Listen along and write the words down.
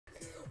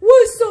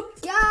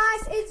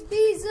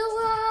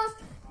Bezilla,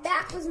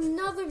 back with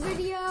another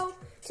video.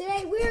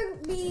 Today we're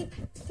going to be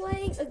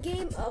playing a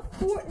game of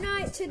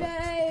Fortnite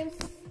today.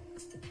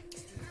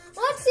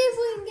 Let's see if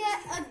we can get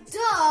a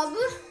dub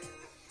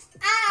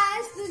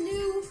as the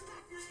new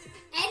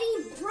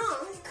Eddie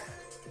Brunk.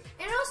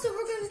 And also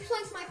we're going to be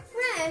playing with my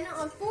friend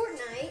on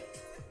Fortnite.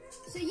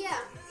 So yeah,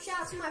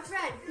 shout out to my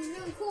friend. He's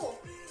really cool.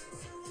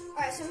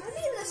 Alright, so I'm going to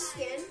need this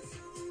skin.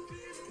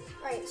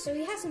 Alright, so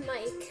he has a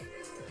mic.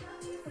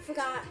 I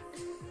forgot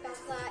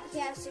about that. He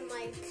has a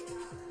mic.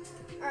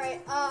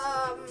 Alright,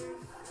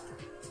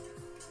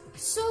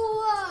 so,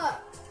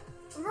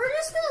 we're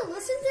just gonna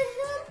listen to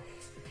him,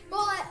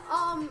 but,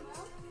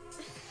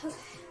 okay.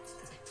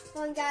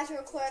 Hold on, guys,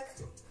 real quick.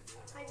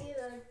 I need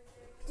to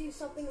do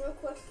something real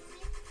quick.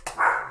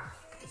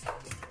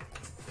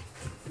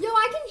 Yo,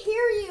 I can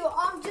hear you.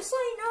 Just so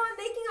you know, I'm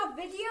making a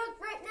video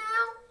right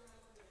now.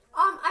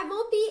 I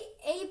won't be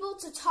able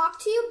to talk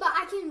to you, but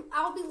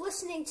I'll be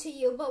listening to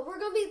you, but we're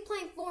gonna be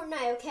playing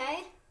Fortnite,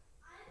 okay?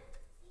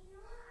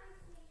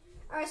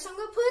 Alright, so I'm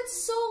gonna put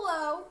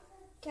solo,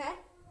 okay?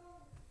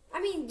 I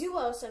mean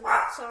duo, sorry.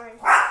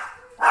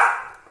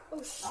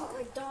 Oh shoot,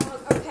 my dog,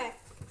 okay.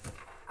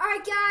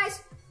 Alright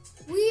guys,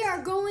 we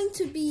are going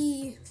to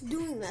be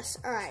doing this.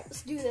 Alright,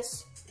 let's do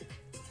this.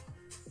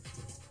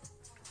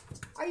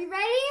 Are you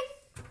ready?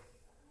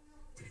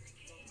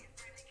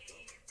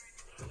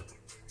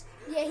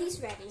 Yeah, he's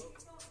ready.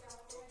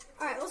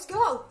 Alright, let's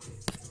go.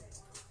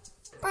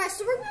 Alright,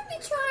 so we're going to be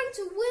trying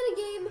to win a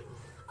game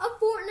of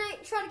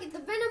Fortnite, try to get the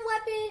Venom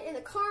weapon and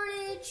the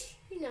Carnage,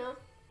 you know.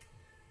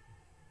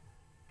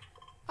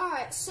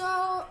 Alright,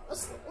 so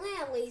let's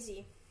land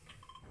lazy.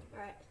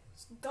 Alright,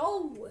 let's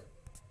go.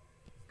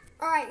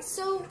 Alright,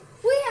 so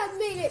we have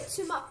made it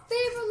to my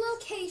favorite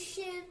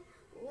location,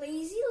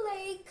 Lazy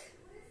Lake.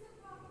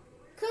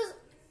 Because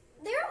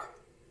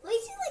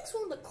Lazy Lake's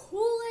one of the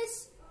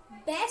coolest,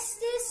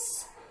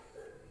 bestest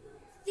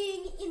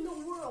thing in the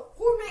world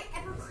Fortnite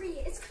ever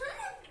created.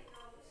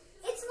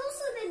 It's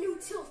mostly the new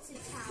tilted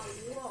tower.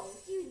 Whoa,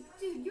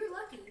 dude, you're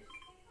lucky.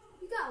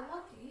 You got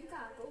lucky. You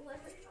got a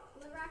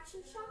lever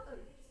action shotgun.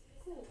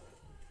 Cool.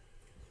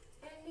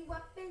 Any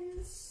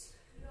weapons?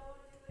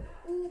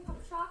 Ooh,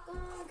 pump shotgun.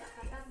 Got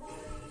that bad boy.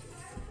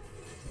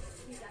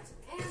 You got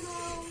some ammo.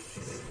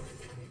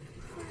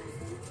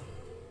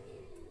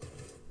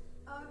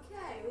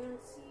 Okay, we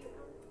don't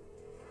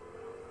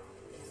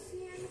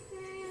see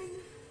anything.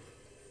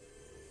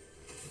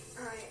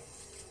 Alright.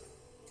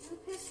 New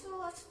pistol,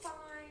 that's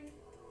fine.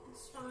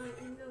 It's fine,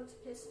 even though it's a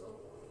pistol.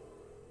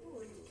 Ooh,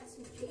 an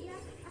SMG, I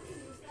can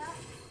use that.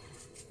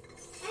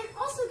 And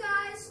also,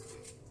 guys,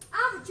 I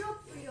have a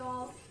joke for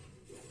y'all.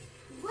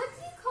 What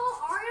do you call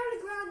Ariana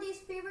Grande's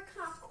favorite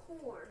kind of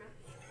corn?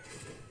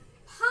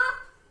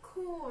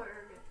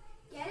 Popcorn.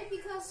 Get it?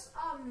 Because,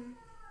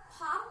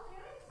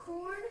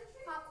 popcorn,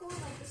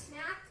 like the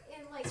snack,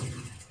 and like,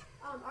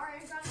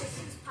 Ariana Grande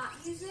sings pop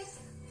music.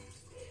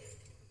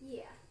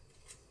 Yeah.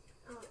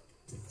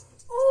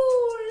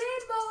 Oh,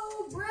 Lambo,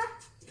 bruh.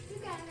 You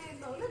got a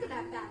Lambo. Look at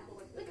that bad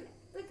boy. Look at that.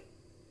 Look at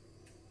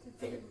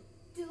Venom.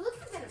 Dude, look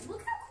at Venom.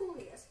 Look how cool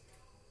he is.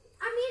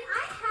 I mean,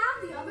 I have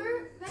the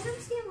other Venom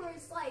skin where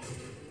it's like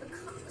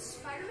the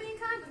Spider-Man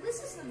kind, but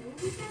this is the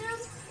movie Venom,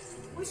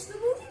 which the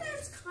movie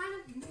Venom's kind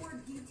of more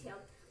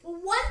detailed. But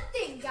one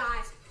thing,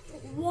 guys.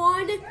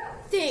 One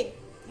thing.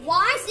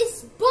 Why is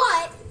his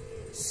butt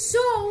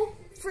so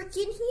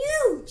freaking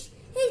huge?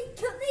 Hey,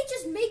 can't they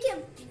just make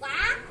it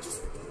black?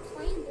 Just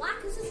plain black,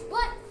 because his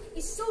butt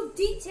is so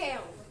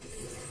detailed.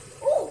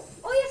 Oh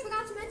yeah, I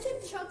forgot to mention,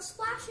 chug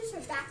splashes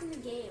are back in the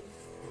game.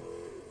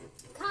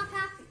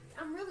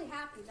 I'm really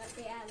happy that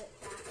they added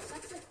it back.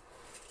 That's like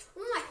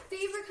one of my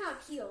favorite kind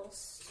of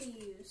heals to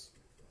use.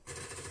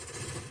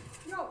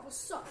 Yo,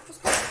 what's up? What's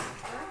going on,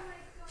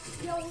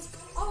 bro? Yo,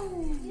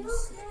 oh. You okay?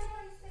 Stay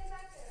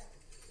back there.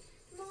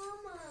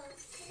 Mama,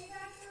 stay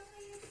back there,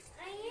 please.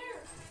 I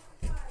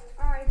am.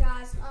 Alright,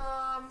 guys.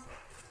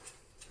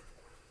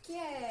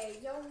 Okay.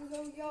 Yo,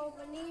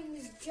 my name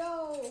is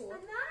Joe.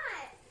 I'm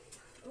not.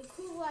 I'm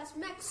cool as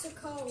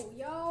Mexico,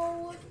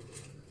 yo.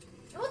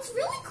 And what's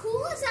really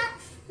cool is that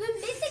the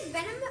mythic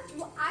Venom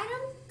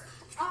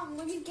item,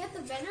 when you get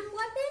the Venom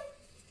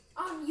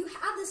weapon, you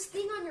have this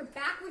thing on your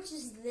back, which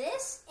is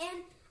this,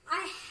 and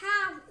I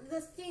have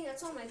the thing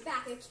that's on my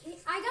back.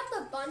 I got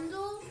the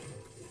bundle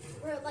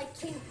where it like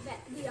came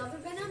the other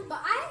Venom,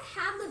 but I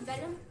have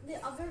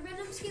the other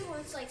Venom skin where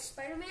it's like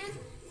Spider-Man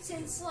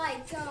since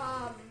like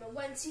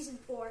when season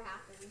 4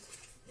 happened.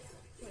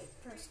 Wait,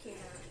 first came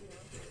out, you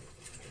know.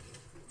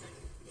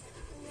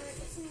 Alright,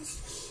 it's in his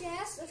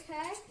chest,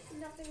 okay.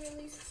 Nothing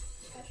really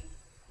special.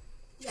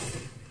 Yeah.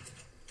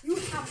 You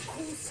have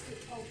cool skin.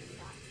 Oh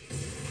god.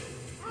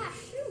 Ah,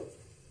 shoot.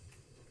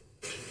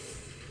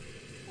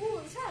 Oh,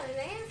 is that a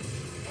lamb?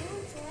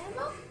 Oh, it's a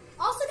Lambo.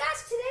 Also, guys,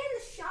 today in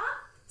the shop,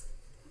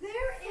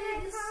 there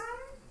is...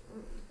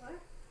 What?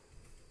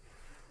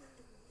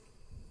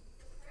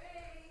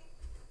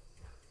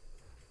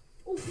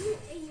 Oh, an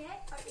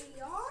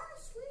AR?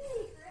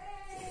 Sweet.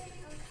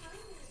 I'm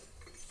coming.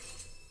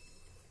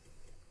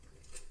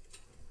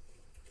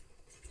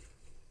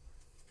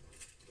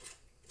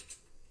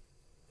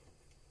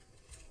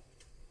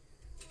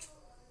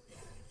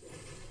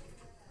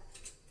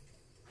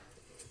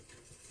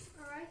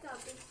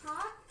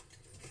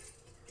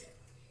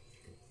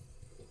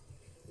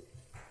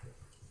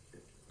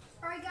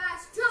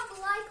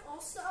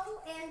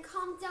 also, and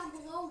comment down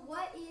below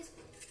what is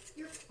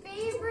your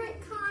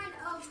favorite kind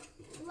of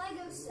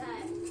Lego set.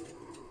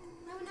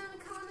 Let me know in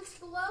the comments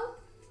below.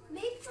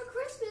 Maybe for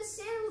Christmas,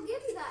 Santa will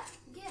give you that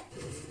gift.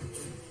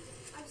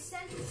 I've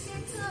sent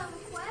Santa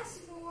requests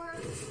for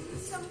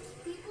some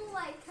people,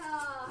 like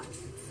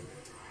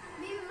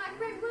maybe my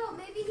friend Will.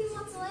 Maybe he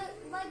wants a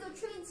Lego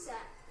train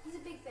set. He's a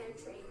big fan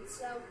of trains,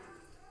 so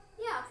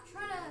yeah,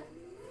 try to,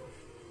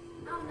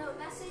 I don't know,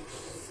 message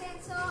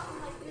Santa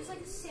on there's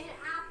like a Santa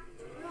app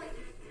where like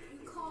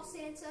you call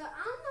Santa.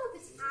 I don't know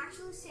if it's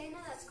actually Santa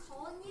that's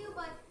calling you,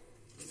 but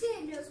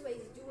Santa knows what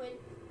he's doing.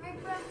 Right,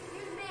 bruh?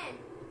 You're the man.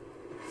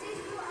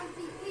 Santa's cool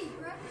MVP,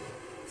 bruh.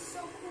 It's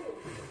so cool.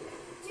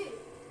 Dude,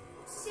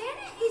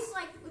 Santa is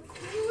like the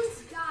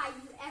coolest guy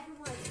you ever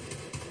want to see.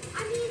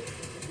 I mean,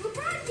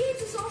 LeBron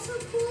James is also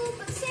cool,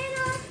 but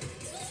Santa,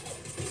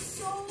 he is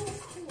so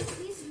cool.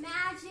 He's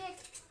magic.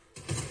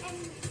 And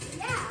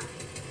yeah,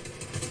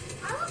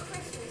 I love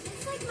Christmas.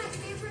 It's like my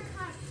favorite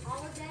kind of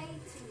holiday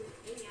to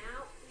hang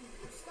out and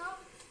do stuff.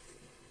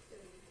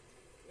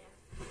 Yeah.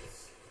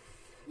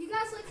 You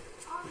guys like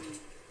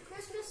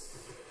Christmas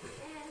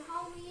and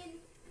Halloween?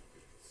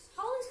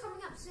 Halloween's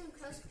coming up soon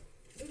because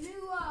the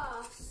new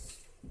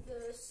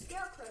the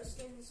Scarecrow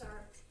skins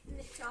are in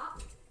the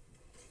shop.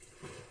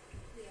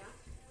 Yeah.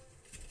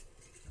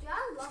 Dude, I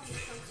love the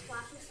chunk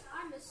splashes.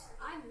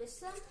 I miss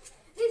them.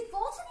 They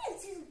vaulted it in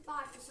season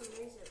 5 for some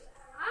reason.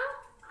 I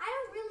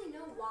don't really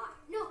know why.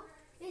 No,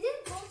 they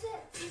didn't vault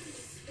it.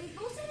 They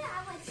vaulted it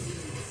at like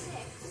season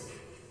 6.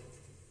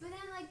 But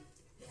then like,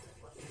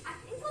 I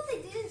think what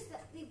they did is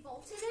that they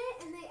vaulted it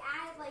and they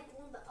added like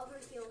one of the other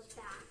heals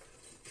back.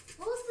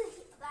 What was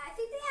I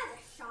think they had a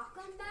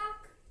shotgun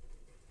back.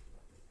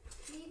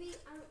 Maybe,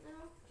 I don't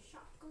know,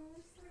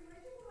 shotgun.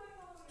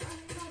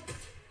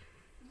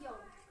 Yo,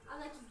 I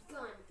like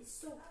your gun. It's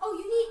so, oh,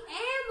 you need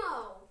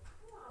ammo.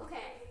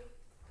 Okay,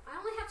 I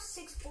only have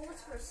 6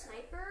 bullets for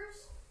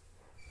snipers.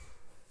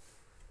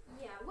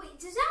 Yeah, wait,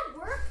 does that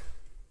work?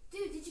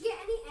 Dude, did you get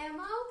any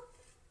ammo?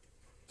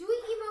 Do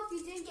an email if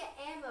you didn't get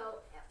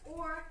ammo,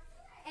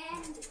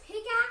 and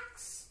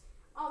pickaxe,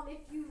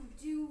 if you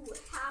do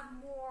have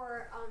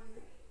more,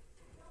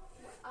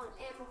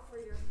 ammo for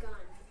your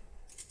gun.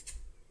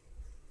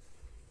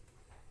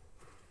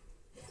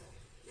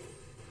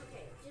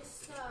 Okay,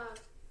 just,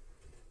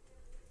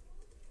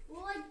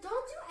 well, like,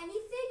 don't do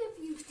anything if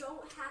you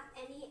don't have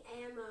any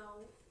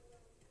ammo.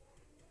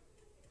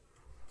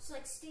 Just,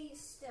 like, stay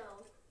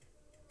still.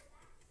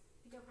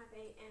 You don't have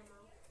any ammo.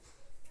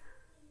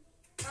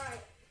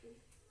 Alright.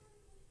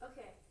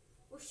 Okay.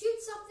 We'll shoot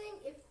something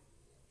if,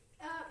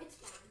 it's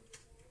fine.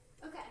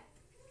 Okay.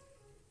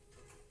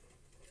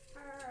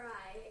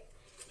 Alright.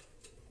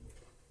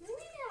 We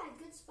need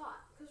a good spot,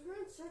 because we're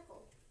in a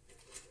circle.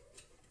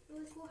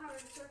 Really cool how we're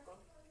in a circle.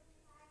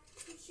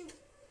 Shoot.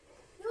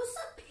 Yo, what's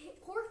up,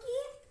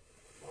 Porky?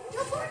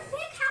 Yo, Porky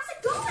Pig, how's it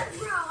going,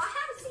 bro? I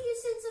haven't seen you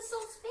since the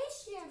Soul Space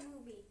Jam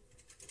movie.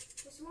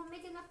 This one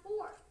making a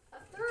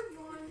third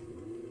one.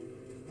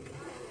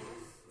 I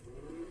guess.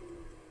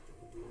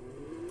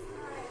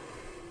 Alright.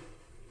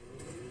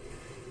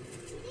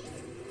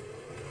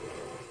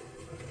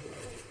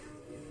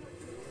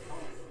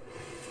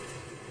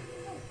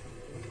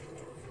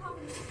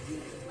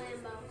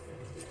 Lambo.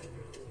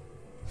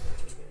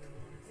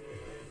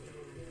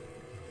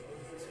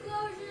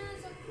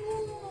 Explosions are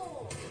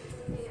cool.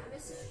 Dang, I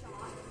missed a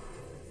shot.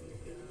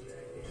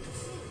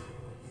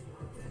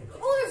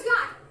 Oh, there's a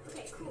guy.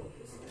 Okay, cool.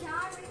 There's a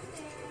guy right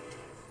there.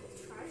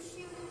 Try to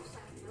shoot him, so I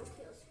have no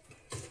kills.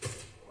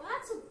 Well,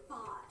 that's a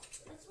bot.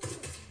 That's what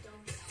it's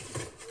dumb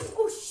about.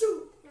 Oh,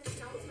 shoot. No, it's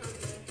not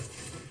good.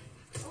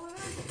 Oh,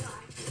 there's a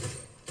guy.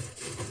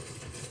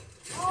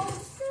 Oh,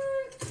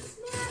 shoot.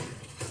 Snap.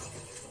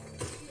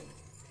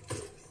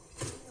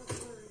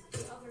 The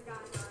other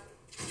guys are.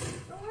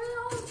 Oh, where are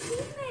all the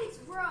teammates,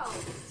 bro?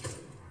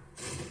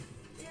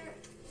 They're.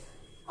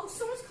 Oh,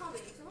 someone's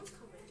coming. Someone's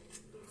coming.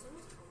 Dude,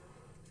 someone's coming.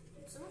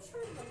 Dude, someone's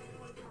trying to like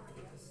one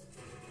party us.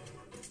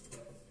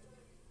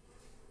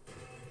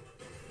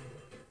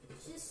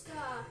 Just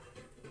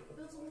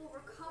builds a little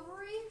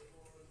recovery.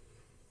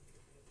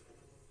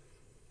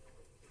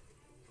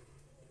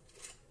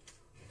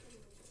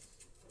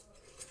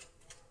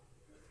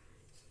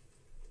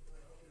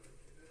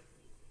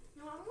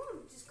 No, I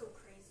want to just go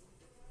crazy.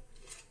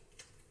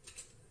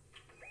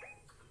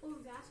 Oh,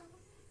 you got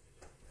something?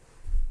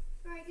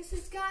 Alright, guess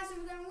there's guys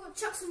over there. I'm gonna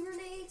chuck some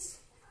grenades.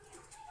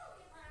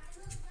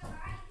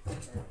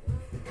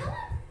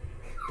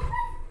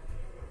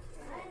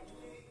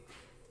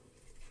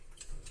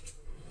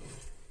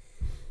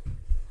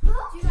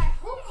 Dude, I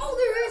hope. Oh,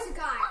 there is a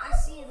guy. I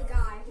see the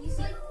guy. He's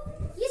like,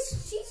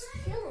 she's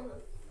killing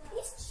him.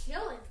 He's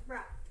chilling,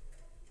 bro.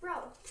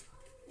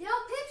 Yo,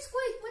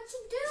 Pipsqueak, what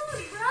you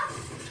doing, bro?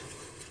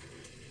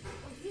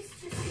 Oh, he's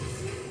just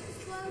shooting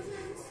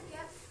explosions.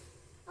 Yep.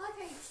 I like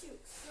how you shoot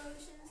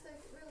explosions.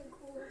 They're really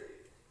cool.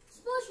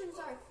 Explosions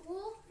are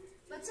cool,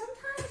 but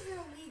sometimes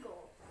they're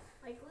illegal.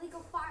 Like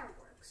legal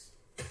fireworks.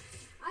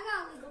 I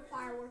got illegal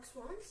fireworks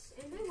once,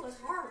 and it was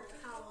horrible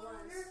how it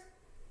was.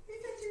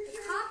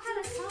 The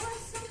tell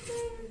us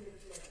something.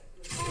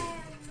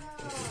 And,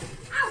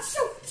 ow,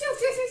 shoot.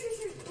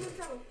 I'm in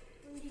trouble.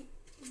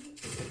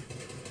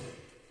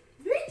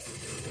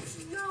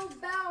 Snow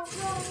bow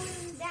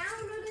rolling down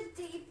to the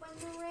deep when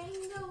the rain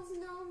goes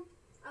numb.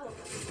 I love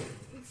that.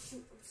 Oh,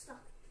 shoot, I'm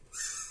stuck.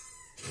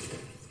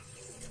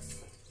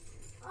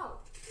 Oh,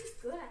 he's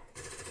good at it.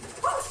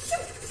 Oh,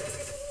 shoot.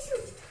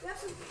 We have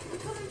some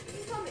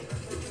incoming.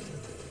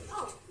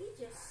 Oh, he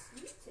just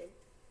muted.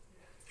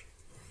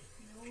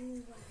 Nobody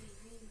needs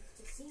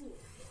to see me.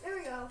 There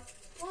we go.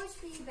 Full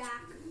HP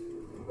back.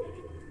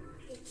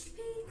 HP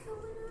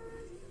going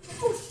on.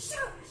 Oh,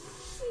 shoot.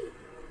 Sheep.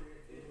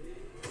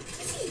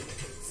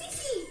 CC.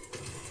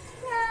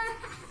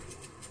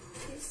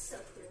 You're so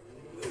good.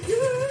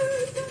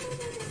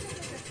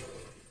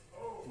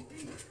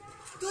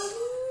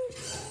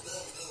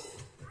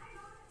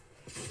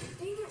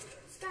 Dang it.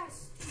 This guy's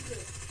too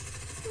good.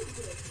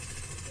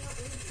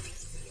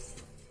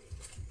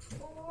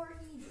 Or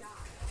he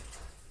died.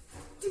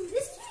 Dude,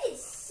 this kid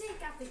is sick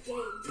at the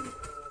game, dude.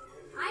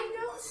 I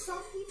know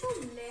some people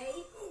may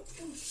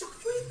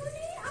shockwave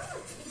grenade. I'm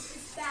gonna take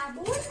this bad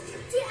boy.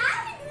 Dude, I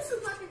haven't used a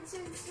weapon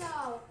since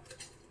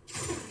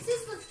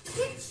the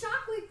kid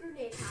shockwave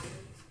grenade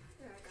happened.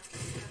 There I go.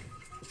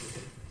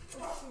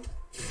 Oh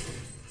shoot.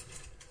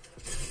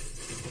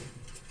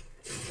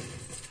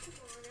 Come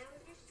on, now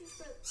you're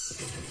super.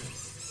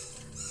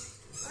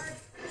 Alright,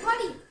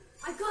 buddy,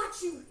 I got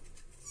you.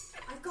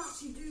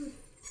 Dude.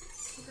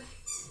 Okay.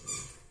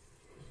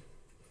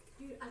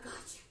 Dude,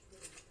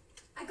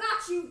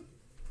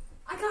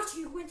 I got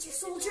you, Winter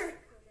Soldier.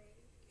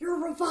 You're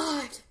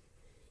revived.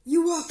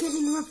 You are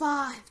getting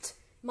revived.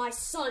 My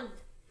son,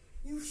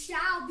 you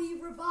shall be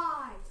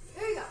revived.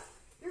 There you go.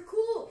 You're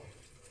cool.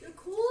 You're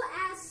cool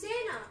as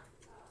Santa.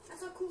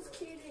 That's how cool this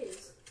kid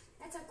is.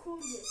 That's how cool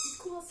he is. He's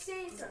cool as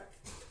Santa.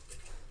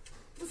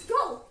 Let's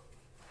go.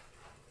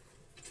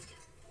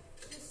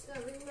 Just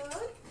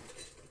reload.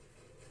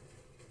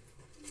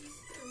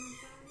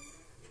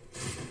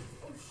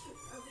 Oh shoot.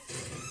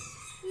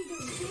 What are you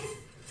doing, kid?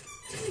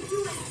 What are you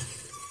doing?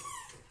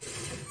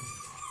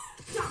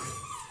 Stop.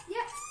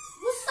 Yep.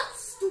 What's up,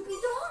 stupid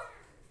dog?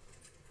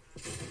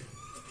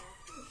 Okay.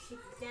 Shake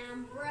it down,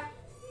 bruh.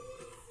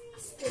 I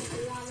spent a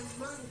lot of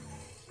money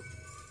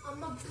on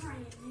my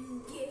brand new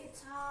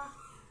guitar.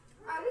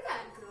 Alright, we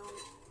gotta go.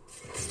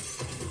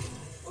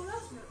 Oh,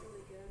 that's not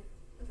really good.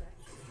 Okay.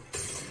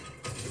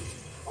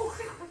 Oh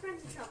crap, my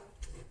friend's in trouble.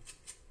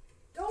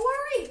 Don't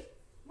worry,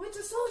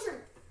 Winter Soldier.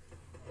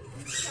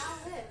 You shall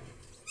live.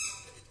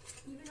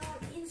 Even though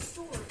I'm in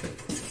store.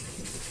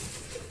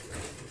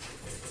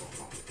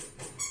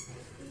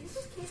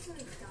 This kid's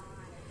gonna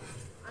die.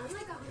 I'm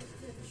like 100%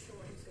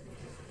 sure he's gonna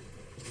die.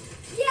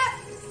 Yeah!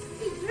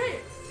 He did!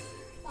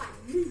 Why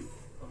me?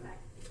 Okay.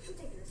 I'm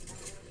taking this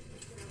back.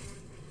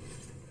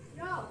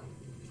 No.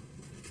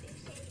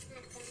 It's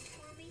not done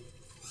for me.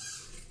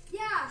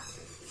 Yeah,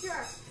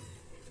 sure.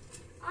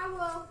 I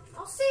will.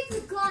 I'll save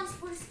the guns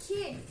for this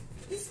kid.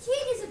 This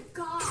kid is a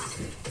god.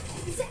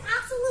 He's an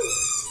absolute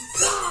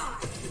god.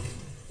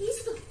 He's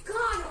the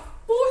god of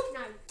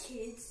Fortnite,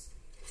 kids.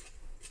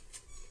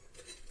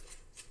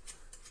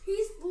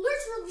 He's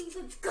literally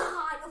the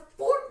god of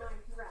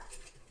Fortnite, bruh.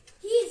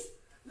 He's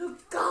the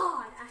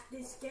god at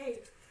this game.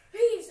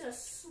 He's a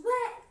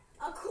sweat,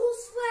 a cool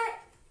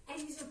sweat,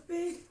 and he's a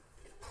big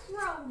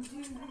pro,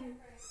 dude.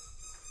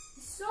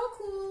 He's so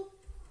cool.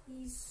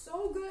 He's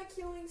so good at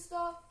killing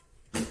stuff.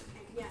 And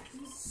yeah,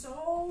 he's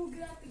so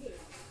good at the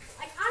game.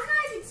 Like, I'm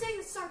not even saying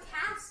it's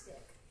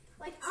sarcastic.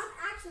 Like, I'm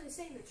actually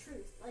saying the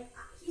truth. Like,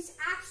 he's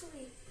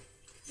actually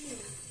being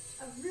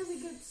a really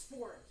good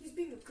sport. He's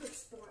being a good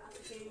sport at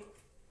the game.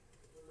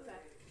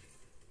 Okay.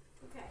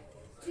 Okay.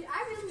 Dude,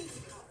 I really need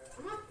some help.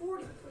 I'm on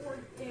 44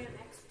 damn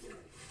XP.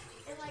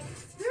 And, like,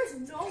 there's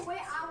no way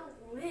I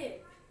will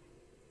live.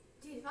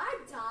 Dude, if I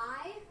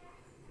die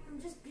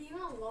from just being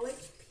on low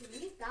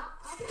HP,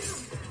 I'll be mad.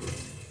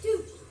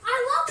 Dude, I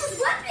love this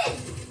weapon!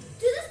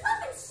 Dude, this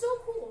weapon's so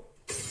cool.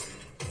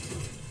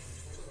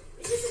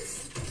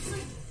 It's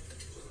like,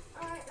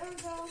 alright, there we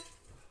go.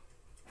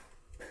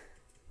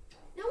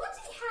 Now, what's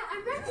he had? I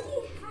remember he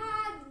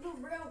had the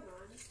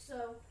railgun, so,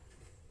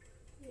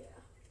 yeah.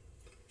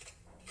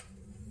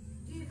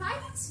 Dude, if I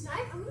get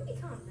sniped, I'm gonna be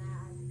kind of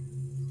mad.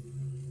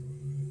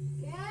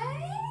 Okay,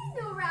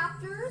 no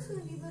raptors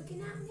gonna be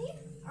looking at me.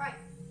 Alright,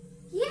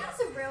 he has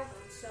a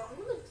railgun, so I'm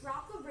gonna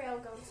drop the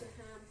railgun to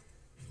him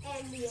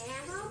and the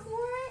ammo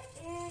for it,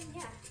 and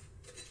yeah.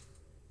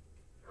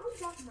 I'll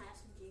drop my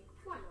SMG.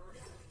 Why not?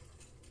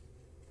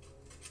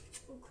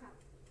 Oh crap.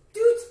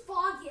 Dude, it's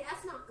foggy.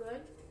 That's not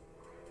good.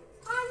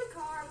 On the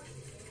car.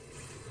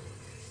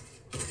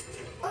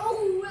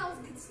 Oh, that was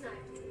a good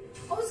snipe.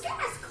 Oh, this guy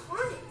has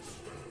carnage.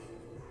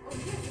 Oh,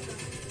 yes.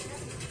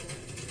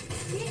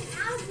 Get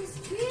out of this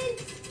kid.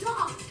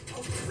 Dog.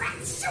 Oh crap.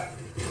 Shoot.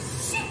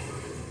 Shoot.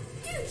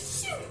 Dude,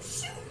 shoot.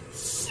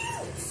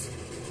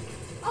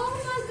 Oh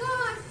my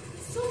god.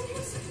 So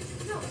pissed.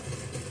 No.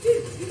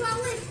 Dude, you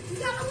gotta live.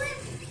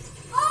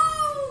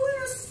 Oh, we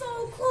were so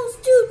close.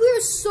 Dude, we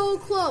were so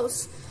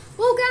close.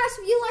 Well, guys,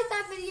 if you like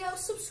that video,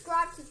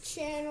 subscribe to the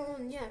channel,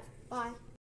 and yeah, bye.